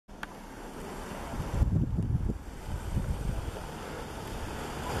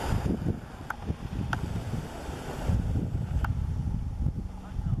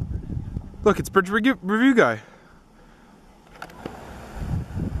Look, it's Bridge Review Guy.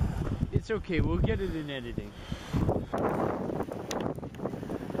 It's okay, we'll get it in editing.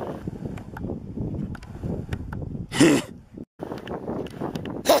 Hey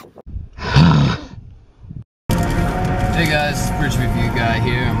guys, Bridge Review Guy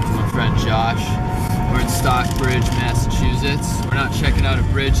here. I'm with my friend Josh. We're in Stockbridge, Massachusetts. We're not checking out a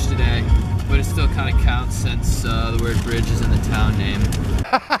bridge today, but it still kind of counts since the word bridge is in the town name.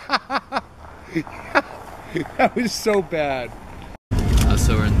 That was so bad.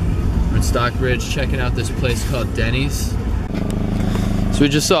 So we're in Stockbridge checking out this place called Denny's. So we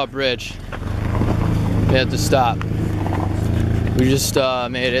just saw a bridge. We had to stop. We just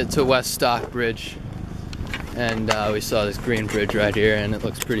made it to West Stockbridge. And we saw this green bridge right here, and it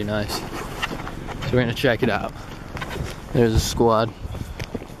looks pretty nice. So we're gonna check it out. There's a squad.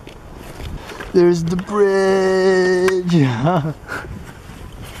 There's the bridge.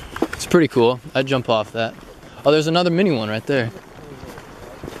 It's pretty cool. I'd jump off that. Oh, there's another mini one right there.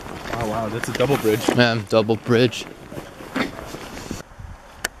 Oh wow, that's a double bridge. Yeah, double bridge.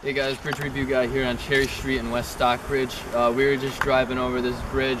 Hey guys, Bridge Review Guy here on Cherry Street in West Stockbridge. We were just driving over this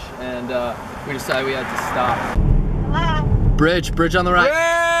bridge and we decided we had to stop. Bridge on the right.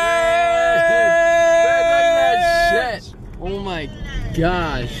 Bridge! Shit! Oh my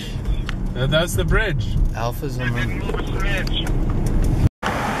gosh. That's the bridge. Alpha's on the...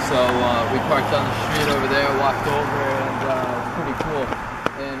 So we parked on the street over there, walked over, and it's pretty cool.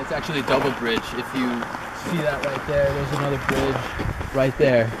 And it's actually a double bridge. If you see that right there, there's another bridge right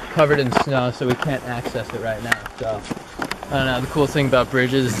there, covered in snow, so we can't access it right now. So, I don't know, the cool thing about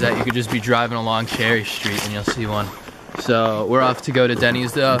bridges is that you could just be driving along Cherry Street and you'll see one. So, we're off to go to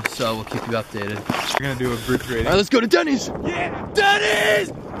Denny's though, so we'll keep you updated. We're gonna do a bridge rating. Alright, let's go to Denny's! Yeah!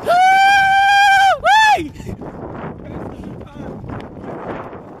 Denny's! Woo!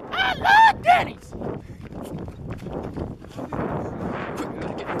 I love Denny's! Quick, we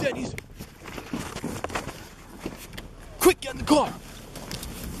gotta get to Denny's! Quick, get in the car!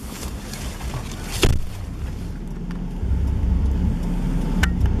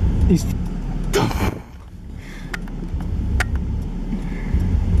 He's...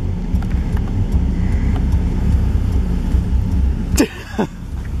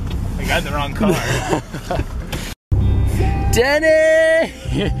 I got the wrong car. Denny!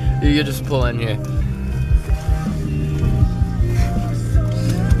 You just pull in here.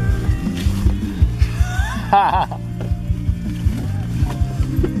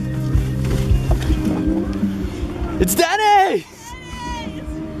 It's Denny!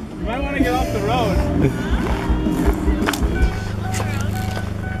 You might want to get off the road.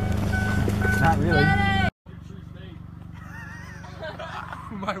 Not really.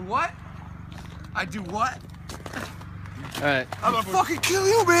 My what? I do what? Alright. I'm gonna fucking kill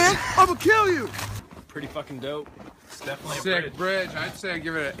you, man! I'm gonna kill you! Pretty fucking dope. It's definitely sick bridge. I'd say I'd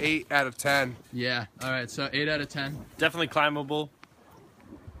give it an 8 out of 10. Yeah, alright, so 8 out of 10. Definitely climbable.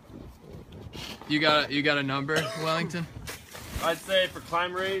 You got a number, Wellington? I'd say for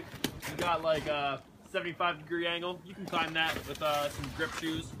climb rate, you got like a 75-degree angle. You can climb that with some grip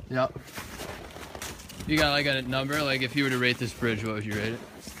shoes. Yep. You got like a number? Like if you were to rate this bridge, what would you rate it?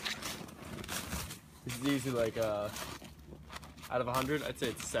 It's easy like out of 100, I'd say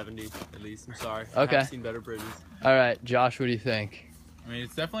it's 70 at least. I'm sorry. Okay. I've seen better bridges. Alright, Josh, what do you think? I mean,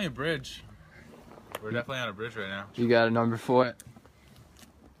 it's definitely a bridge. We're definitely on a bridge right now. You got a number for it?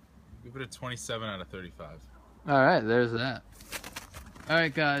 We put a 27 out of 35. Alright, there's that.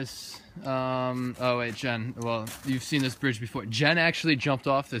 Alright guys, oh wait, Jen, well, you've seen this bridge before. Jen actually jumped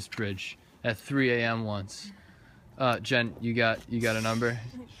off this bridge at 3 a.m. once. Jen, you got a number?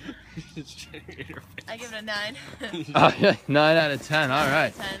 I give it a 9. Oh, yeah, 9 out of 10,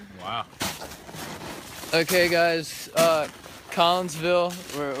 alright. 10. Wow. Okay guys, Collinsville,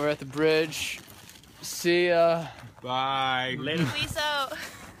 we're at the bridge. See ya. Bye. Later. Peace out.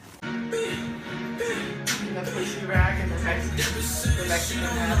 The pussy rag and the Mexican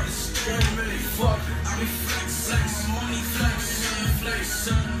hat.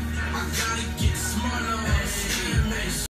 I gotta get smarter.